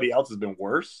 Yeah. Everybody else has been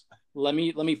worse. Let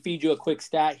me feed you a quick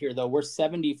stat here, though. We're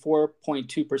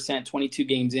 74.2%, 22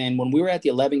 games in. When we were at the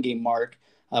 11-game mark,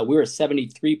 we were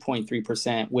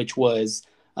 73.3%, which was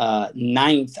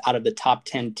 9th out of the top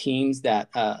 10 teams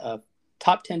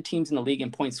top 10 teams in the league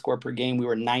in points scored per game. We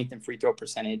were 9th in free throw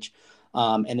percentage.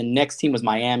 And the next team was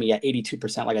Miami at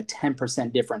 82%, like a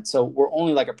 10% difference. So we're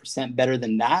only like 1% better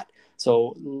than that.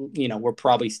 So, we're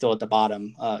probably still at the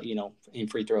bottom, in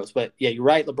free throws. But yeah, you're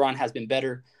right. LeBron has been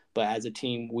better, but as a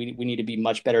team, we need to be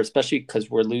much better, especially because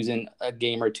we're losing a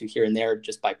game or two here and there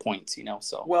just by points,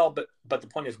 so. Well, but the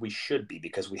point is we should be,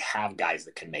 because we have guys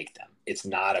that can make them. It's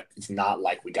not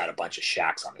like we got a bunch of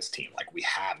Shaqs on this team. Like we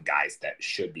have guys that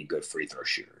should be good free throw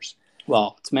shooters.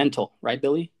 Well, it's mental, right,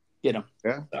 Billy? Get him.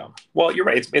 Yeah. So, well, you're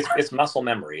right. It's muscle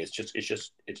memory. It's just.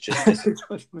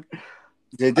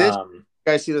 Did this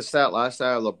guys see the stat last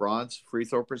night of LeBron's free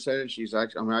throw percentage?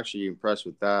 I'm actually impressed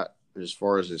with that. As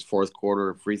far as his fourth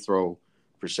quarter free throw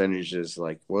percentage is,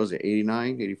 like, what was it,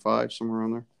 89, 85, somewhere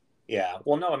around there? Yeah.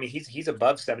 Well, no, I mean he's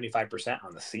above 75%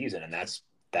 on the season, and that's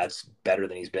better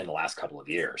than he's been the last couple of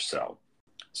years.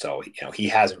 So he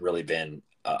hasn't really been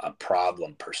a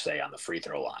problem per se on the free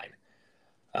throw line.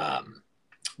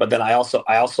 But then I also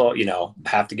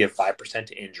have to give 5%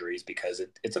 to injuries because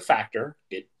it's a factor.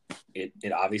 It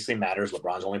obviously matters.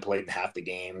 LeBron's only played in half the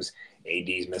games.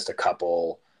 AD's missed a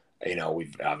couple.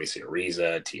 We've obviously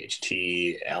Ariza,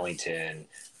 THT, Ellington.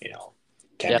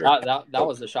 Kendrick. Yeah, that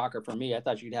was the shocker for me. I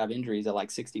thought you'd have injuries at like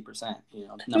 60%.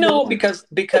 No, because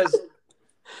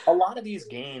a lot of these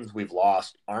games we've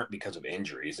lost aren't because of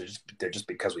injuries. They're just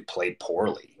because we played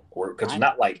poorly. Or because it's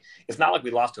not like we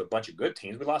lost to a bunch of good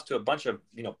teams. We lost to a bunch of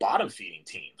bottom feeding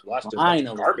teams. We lost to a bunch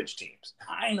of garbage teams.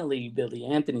 Finally, Billy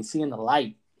Anthony seeing the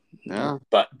light. Yeah.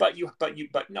 But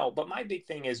my big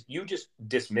thing is you just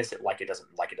dismiss it like it doesn't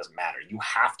matter. You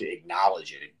have to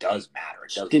acknowledge it. It does matter.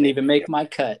 It does Didn't even make my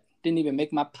cut. Didn't even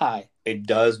make my pie. It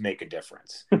does make a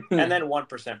difference. And then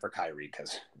 1% for Kyrie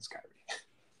because it's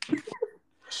Kyrie.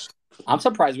 I'm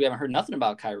surprised we haven't heard nothing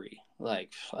about Kyrie.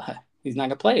 Like he's not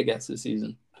gonna play against this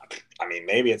season. I mean,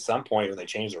 maybe at some point when they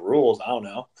change the rules, I don't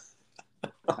know.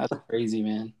 That's crazy,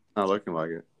 man. Not looking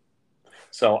like it.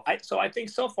 So I think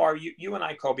so far you and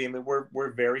I, Kobe, I mean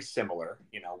we're very similar.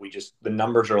 We just the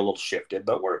numbers are a little shifted,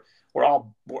 but we're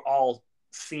all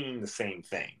seeing the same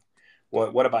thing.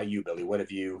 What about you, Billy? What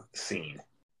have you seen?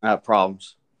 I have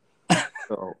problems.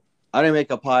 So I didn't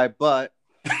make a pie, but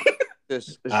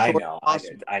I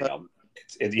know.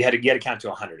 You had to count to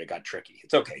 100. It got tricky.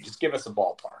 It's okay. Just give us a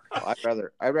ballpark. I'd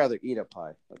rather eat a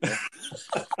pie. Okay?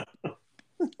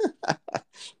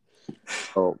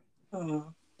 So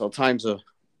time's a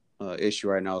issue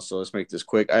right now. So let's make this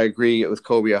quick. I agree with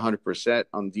Kobe 100%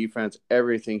 on defense.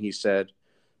 Everything he said.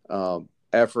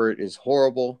 Effort is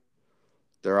horrible.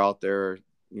 They're out there,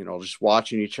 just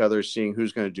watching each other, seeing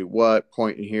who's going to do what,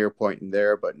 pointing here, pointing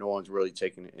there, but no one's really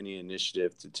taking any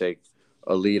initiative to take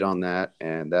a lead on that,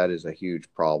 and that is a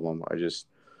huge problem.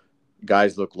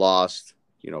 Guys look lost.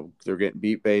 They're getting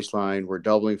beat baseline. We're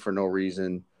doubling for no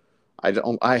reason.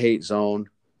 I hate zone.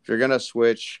 If you're gonna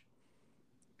switch,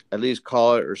 at least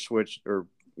call it or switch or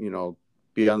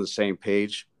be on the same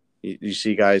page. You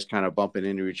see guys kind of bumping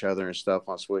into each other and stuff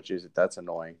on switches. That's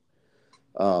annoying.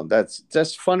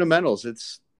 That's fundamentals.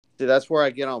 That's where I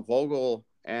get on Vogel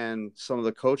and some of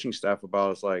the coaching staff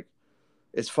about. It's like,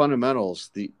 it's fundamentals.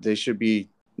 They should be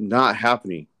not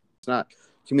happening. It's not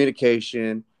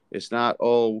communication. It's not,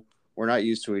 we're not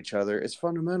used to each other. It's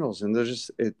fundamentals. And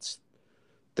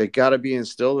they got to be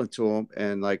instilled into them.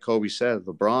 And like Kobe said,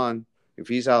 LeBron, if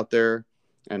he's out there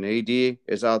and AD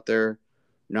is out there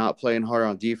not playing hard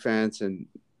on defense, and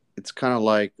it's kind of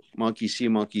like monkey see,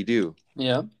 monkey do.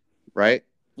 Yeah. Right?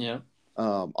 Yeah.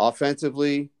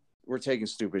 Offensively, we're taking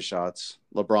stupid shots.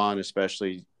 LeBron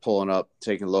especially pulling up,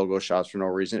 taking logo shots for no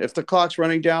reason. If the clock's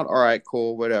running down, all right,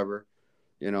 cool, whatever.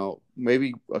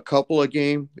 Maybe a couple a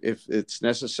game if it's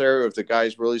necessary, or if the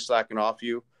guy's really slacking off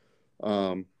you.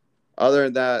 Other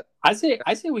than that, I say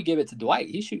we give it to Dwight.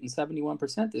 He's shooting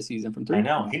 71% this season from three. I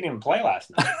know. He didn't even play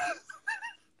last night.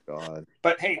 God.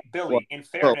 But hey, Billy, in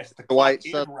fairness, the clock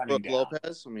is running down.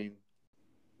 Lopez, I mean,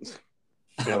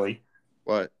 Billy.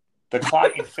 What? The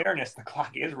clock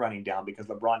is running down because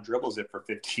LeBron dribbles it for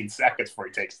 15 seconds before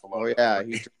he takes the logo. Oh,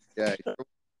 yeah.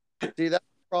 See, that's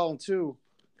the problem, too,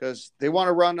 because they want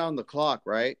to run on the clock,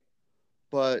 right?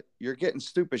 But you're getting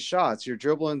stupid shots. You're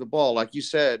dribbling the ball, like you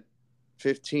said,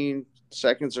 15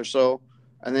 seconds or so,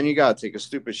 and then you got to take a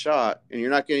stupid shot, and you're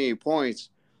not getting any points.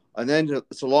 And then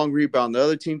it's a long rebound. The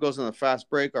other team goes on a fast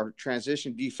break. Our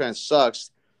transition defense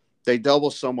sucks. They double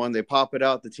someone, they pop it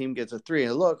out, the team gets a three.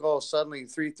 And look, suddenly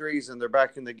 3 threes, and they're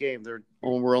back in the game.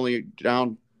 We're only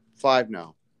down 5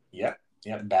 now. Yeah,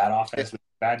 bad offense,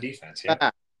 bad defense. Yeah,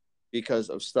 because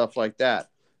of stuff like that.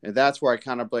 And that's where I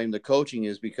kind of blame the coaching,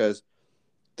 is because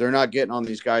they're not getting on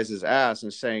these guys' ass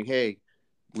and saying, hey,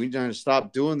 we need to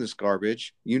stop doing this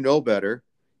garbage. You know better,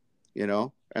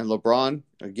 And LeBron,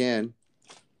 again,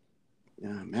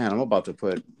 man, I'm about to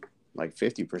put like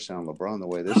 50% on LeBron the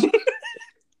way this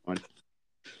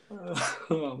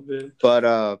Oh, man.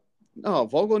 But no,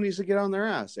 Vogel needs to get on their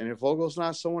ass, and if Vogel's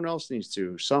not, someone else needs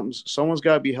to. Someone's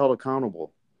got to be held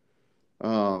accountable.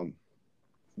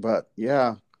 But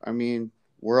yeah, I mean,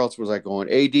 where else was I going?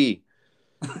 AD.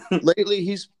 Lately,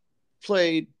 he's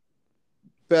played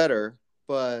better,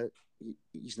 but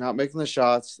he's not making the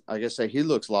shots. Like I say, he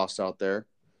looks lost out there.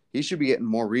 He should be getting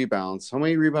more rebounds. How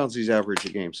many rebounds he's average a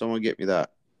game? Someone get me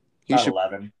that. He should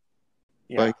 11.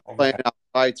 Yeah, but he's playing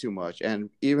outside too much. And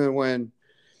even when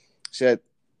said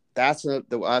that's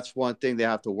one thing they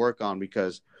have to work on,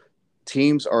 because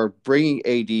teams are bringing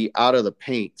AD out of the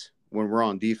paint when we're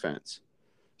on defense.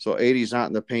 So AD's not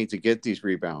in the paint to get these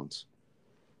rebounds.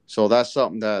 So that's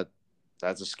something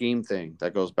that's a scheme thing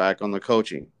that goes back on the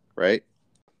coaching, right?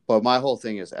 But my whole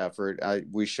thing is effort.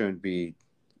 We just shouldn't be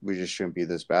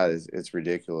this bad. It's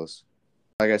ridiculous.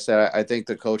 Like I said, I think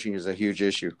the coaching is a huge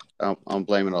issue. I'm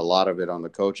blaming a lot of it on the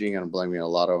coaching, and I'm blaming a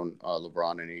lot on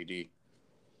LeBron and AD.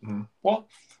 Mm-hmm. Well,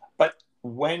 but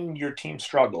when your team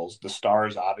struggles, the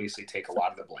stars obviously take a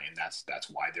lot of the blame. That's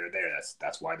why they're there.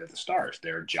 That's why they're the stars.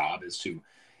 Their job is to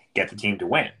get the team to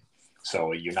win.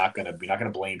 So you're not gonna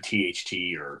blame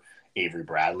THT or Avery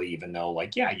Bradley, even though,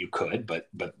 like, yeah, you could, but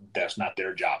that's not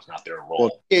their job. It's not their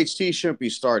role. Well, THT shouldn't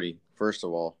be starting, first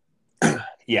of all.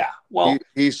 Yeah, well,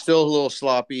 he's still a little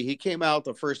sloppy. He came out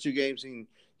the first 2 games and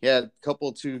he had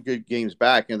two good games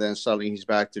back, and then suddenly he's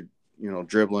back to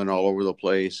dribbling all over the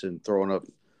place and throwing up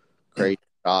great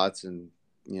shots, and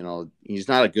he's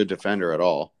not a good defender at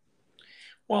all.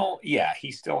 Well, yeah,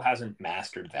 he still hasn't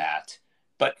mastered that,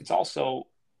 but it's also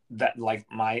that, like,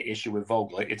 my issue with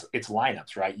Vogel, it's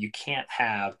lineups, right? You can't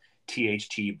have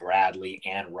THT, Bradley,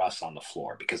 and Russ on the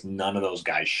floor because none of those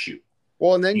guys shoot.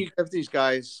 Well, and then you have these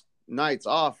guys nights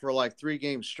off for like 3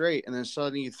 games straight, and then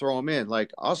suddenly you throw them in.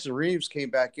 Like Austin Reeves came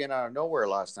back in out of nowhere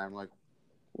last time. Like,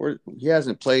 he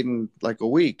hasn't played in like a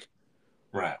week.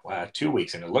 Right. Well, 2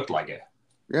 weeks, and it looked like it.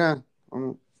 Yeah.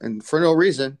 And for no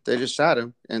reason, they just sat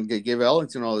him and they gave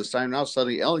Ellington all this time. Now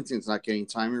suddenly Ellington's not getting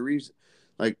time, and Reeves.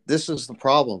 Like, this is the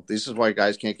problem. This is why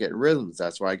guys can't get in rhythms.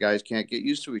 That's why guys can't get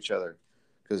used to each other,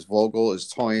 because Vogel is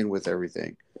toying with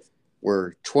everything.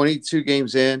 We're 22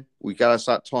 games in. We got to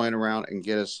stop toying around and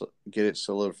get it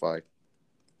solidified.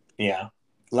 Yeah.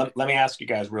 Let me ask you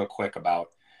guys real quick about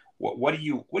what do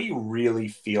you really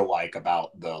feel like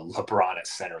about the LeBron at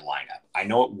center lineup? I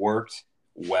know it worked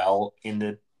well in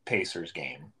the Pacers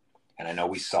game, and I know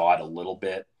we saw it a little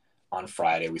bit on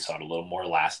Friday. We saw it a little more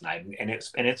last night, and it's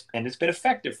been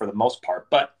effective for the most part.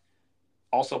 But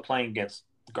also playing against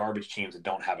garbage teams that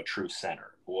don't have a true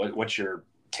center. What's your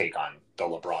take on the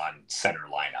LeBron center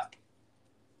lineup?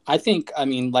 I think, I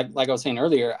mean, like I was saying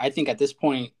earlier, I think at this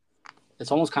point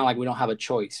it's almost kind of like we don't have a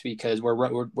choice, because we're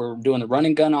doing the run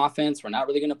and gun offense. We're not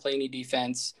really going to play any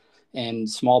defense, and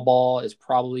small ball is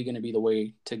probably going to be the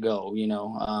way to go.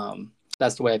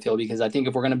 That's the way I feel, because I think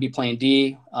if we're going to be playing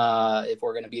D, if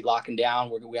we're going to be locking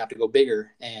down, we have to go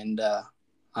bigger. And I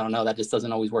don't know, that just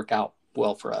doesn't always work out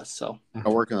well for us. So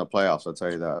I'll work in the playoffs, I'll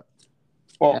tell you that.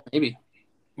 Well, yeah, maybe.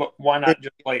 But why not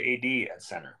just play AD at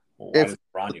center? Why does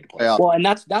LeBron need to play? Well, and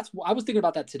that's I was thinking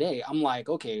about that today. I'm like,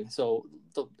 okay, so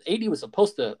the AD was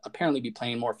supposed to apparently be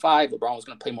playing more 5. LeBron was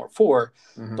going to play more 4,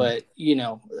 but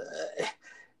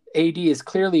AD is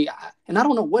clearly, and I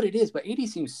don't know what it is, but AD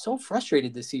seems so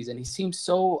frustrated this season. He seems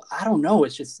so, I don't know.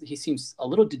 It's just, he seems a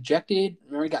little dejected.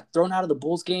 Remember, he got thrown out of the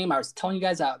Bulls game. I was telling you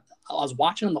guys, I was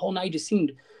watching him the whole night. He just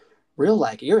seemed real,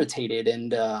 like, irritated.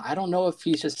 And I don't know if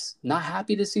he's just not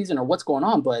happy this season or what's going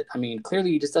on, but I mean,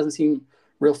 clearly he just doesn't seem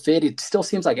real fit. It still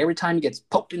seems like every time he gets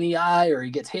poked in the eye or he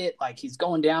gets hit, like he's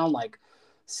going down. Like,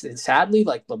 sadly,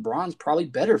 like, LeBron's probably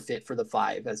better fit for the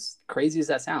 5, as crazy as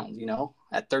that sounds,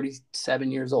 at 37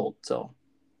 years old. So,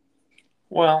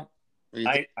 well,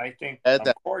 I think,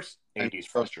 of course, AD's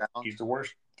frustrated. He's the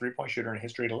worst 3-point shooter in the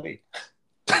history of the league.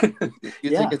 You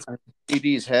think it's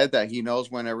AD's head that he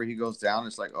knows whenever he goes down,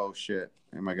 it's like, oh shit,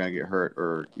 am I gonna get hurt?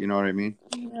 Or, you know what I mean?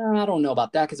 Yeah, I don't know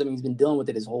about that, because I mean, he's been dealing with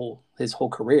it his whole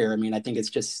career. I mean, I think it's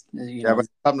just kind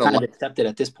of accepted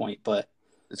at this point, but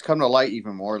it's come to light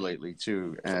even more lately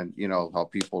too. And how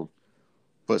people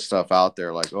put stuff out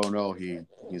there like, oh no,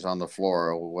 he's on the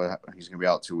floor, or he's gonna be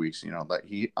out 2 weeks.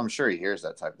 I'm sure he hears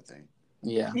that type of thing.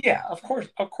 Yeah, of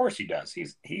course he does.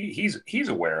 He's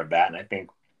aware of that, and I think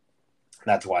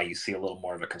that's why you see a little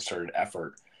more of a concerted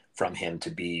effort from him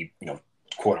to be,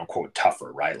 quote unquote,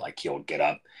 tougher, right? Like, he'll get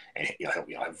up and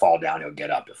he'll fall down, he'll get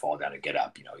up, he'll fall down and get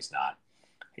up.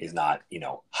 He's not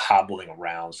hobbling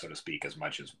around, so to speak, as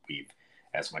much as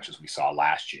we saw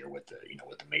last year with the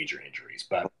major injuries.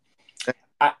 But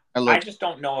I just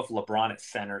don't know if LeBron at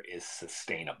center is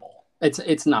sustainable.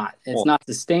 It's not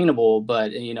sustainable,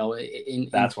 but in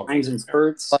times and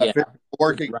spurts, if it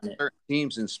work against certain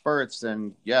teams in spurts,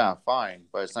 then yeah, fine,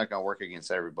 but it's not going to work against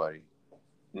everybody.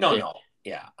 No.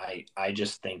 Yeah, I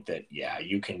just think that, yeah,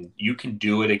 you can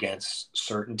do it against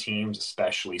certain teams,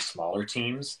 especially smaller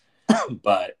teams,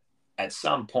 but at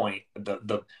some point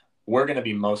we're going to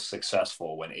be most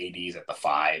successful when AD's at the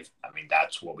 5. I mean,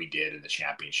 that's what we did in the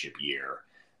championship year.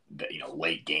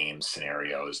 Late game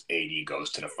scenarios, AD goes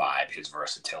to the 5. His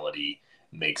versatility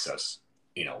makes us,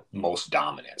 most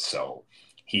dominant. So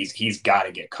he's got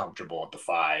to get comfortable at the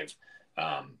 5,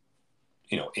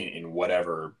 in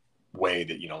whatever way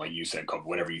that, like you said, Kobe,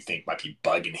 whatever you think might be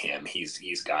bugging him,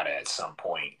 he's got to at some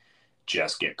point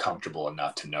just get comfortable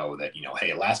enough to know that,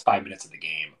 hey, last 5 minutes of the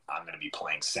game, I'm going to be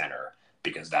playing center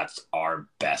because that's our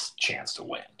best chance to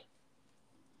win.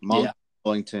 Monk and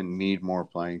Ellington need more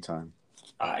playing time.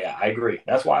 Yeah, I agree.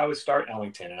 That's why I would start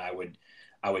Ellington, and I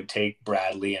would take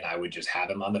Bradley, and I would just have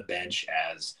him on the bench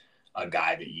as a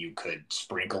guy that you could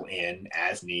sprinkle in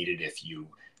as needed if you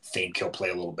think he'll play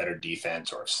a little better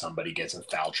defense or if somebody gets in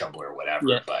foul trouble or whatever.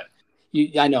 Yeah. But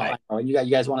I know. You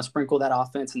guys want to sprinkle that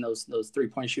offense and those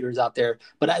 3-point shooters out there.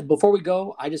 But before we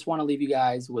go, I just want to leave you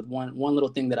guys with one little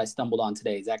thing that I stumbled on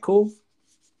today. Is that cool?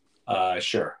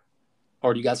 Sure.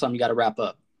 Or do you got something you got to wrap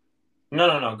up?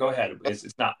 No. Go ahead.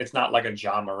 It's not like a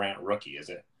Ja Morant rookie, is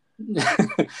it?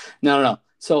 No.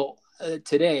 So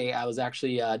today I was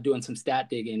actually doing some stat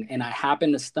digging, and I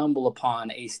happened to stumble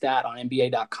upon a stat on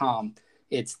NBA.com.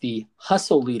 It's the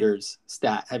hustle leaders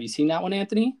stat. Have you seen that one,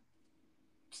 Anthony?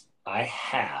 I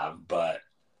have, but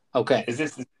okay. Is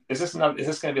this going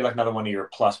to be like another one of your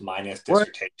plus minus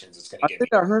dissertations? It's going to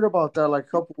I heard about that like a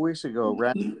couple weeks ago.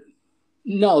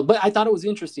 No, but I thought it was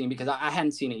interesting because I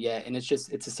hadn't seen it yet, and it's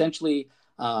essentially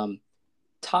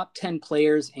top 10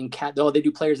 players in they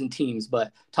do players and teams,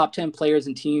 but top 10 players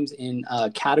and teams in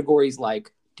categories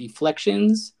like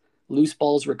deflections, loose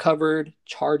balls recovered,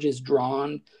 charges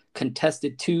drawn,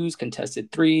 contested twos,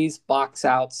 contested threes, box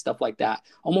outs, stuff like that.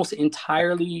 Almost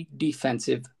entirely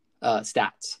defensive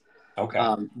stats. Okay.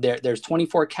 There's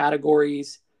 24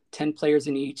 categories, 10 players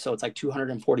in each, so it's like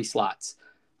 240 slots.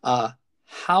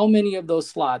 How many of those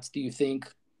slots do you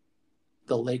think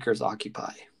the Lakers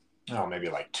occupy? Oh, maybe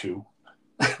like 2.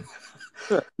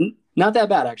 Not that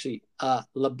bad, actually.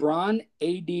 LeBron,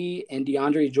 AD, and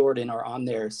DeAndre Jordan are on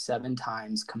there 7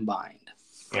 times combined.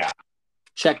 Yeah.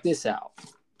 Check this out.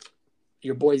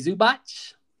 Your boy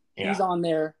Zubac, he's on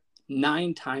there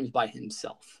 9 times by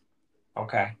himself.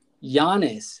 Okay.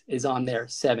 Giannis is on there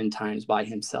 7 times by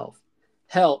himself.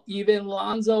 Hell, even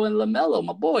Lonzo and LaMelo,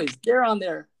 my boys, they're on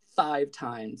there 5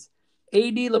 times.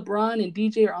 AD, LeBron, and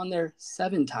DJ are on there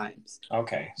 7 times.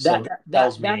 Okay. So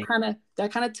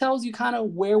that kind of tells you kind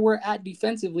of where we're at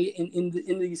defensively in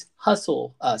these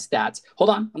hustle stats. Hold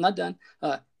on, I'm not done.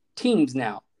 Teams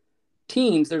now.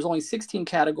 Teams, there's only 16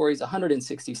 categories,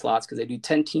 160 slots because they do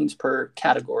 10 teams per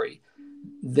category.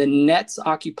 The Nets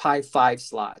occupy 5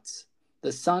 slots.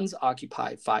 The Suns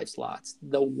occupy 5 slots.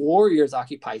 The Warriors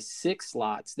occupy 6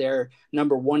 slots. They're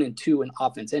number 1 and 2 in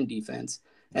offense and defense.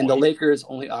 And the Lakers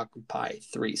only occupy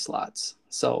 3 slots.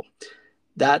 So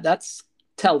that's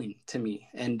telling to me.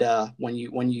 And when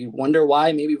you wonder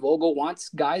why maybe Vogel wants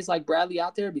guys like Bradley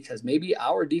out there, because maybe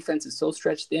our defense is so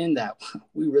stretched thin that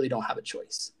we really don't have a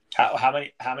choice. How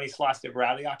many slots did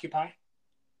Bradley occupy?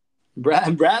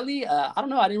 Bradley, I don't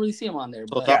know. I didn't really see him on there.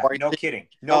 But, no kidding.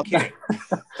 No kidding.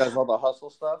 That's all the hustle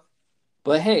stuff.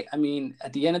 But hey, I mean,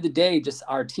 at the end of the day, just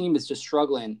our team is just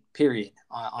struggling. Period.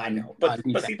 I know, but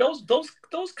see, those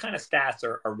kind of stats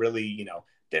are really,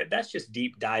 that's just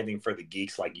deep diving for the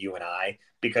geeks like you and I.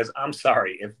 Because I'm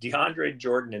sorry, if DeAndre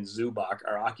Jordan and Zubac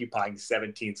are occupying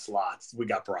 17 slots, we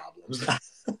got problems.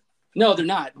 No, they're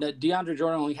not. DeAndre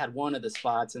Jordan only had 1 of the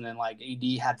spots, and then like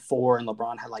AD had 4, and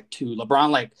LeBron had like 2.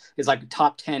 LeBron is like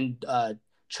top 10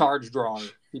 charge drawer.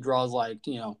 He draws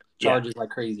charges like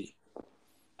crazy.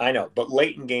 I know, but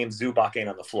late in games, Zubac ain't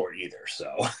on the floor either.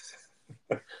 So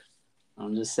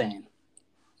I'm just saying.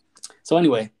 So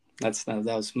anyway, that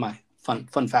was my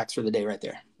fun facts for the day right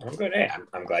there. I'm good. Hey,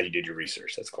 I'm glad you did your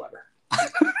research. That's clever.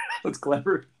 That's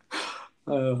clever.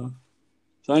 So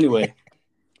anyway,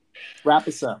 wrap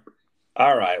us up.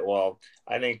 All right. Well,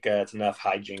 I think it's enough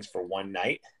hijinks for one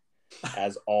night.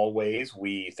 As always,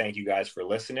 we thank you guys for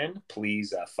listening.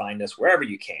 Please find us wherever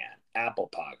you can. Apple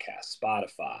Podcasts,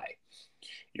 Spotify,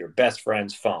 your best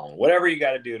friend's phone, whatever you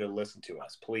got to do to listen to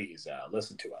us. Please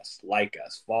listen to us, like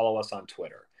us, follow us on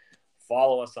Twitter,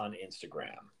 follow us on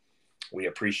Instagram. We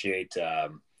appreciate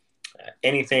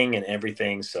anything and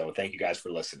everything. So thank you guys for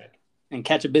listening. And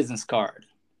catch a business card.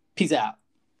 Peace out.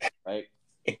 Right.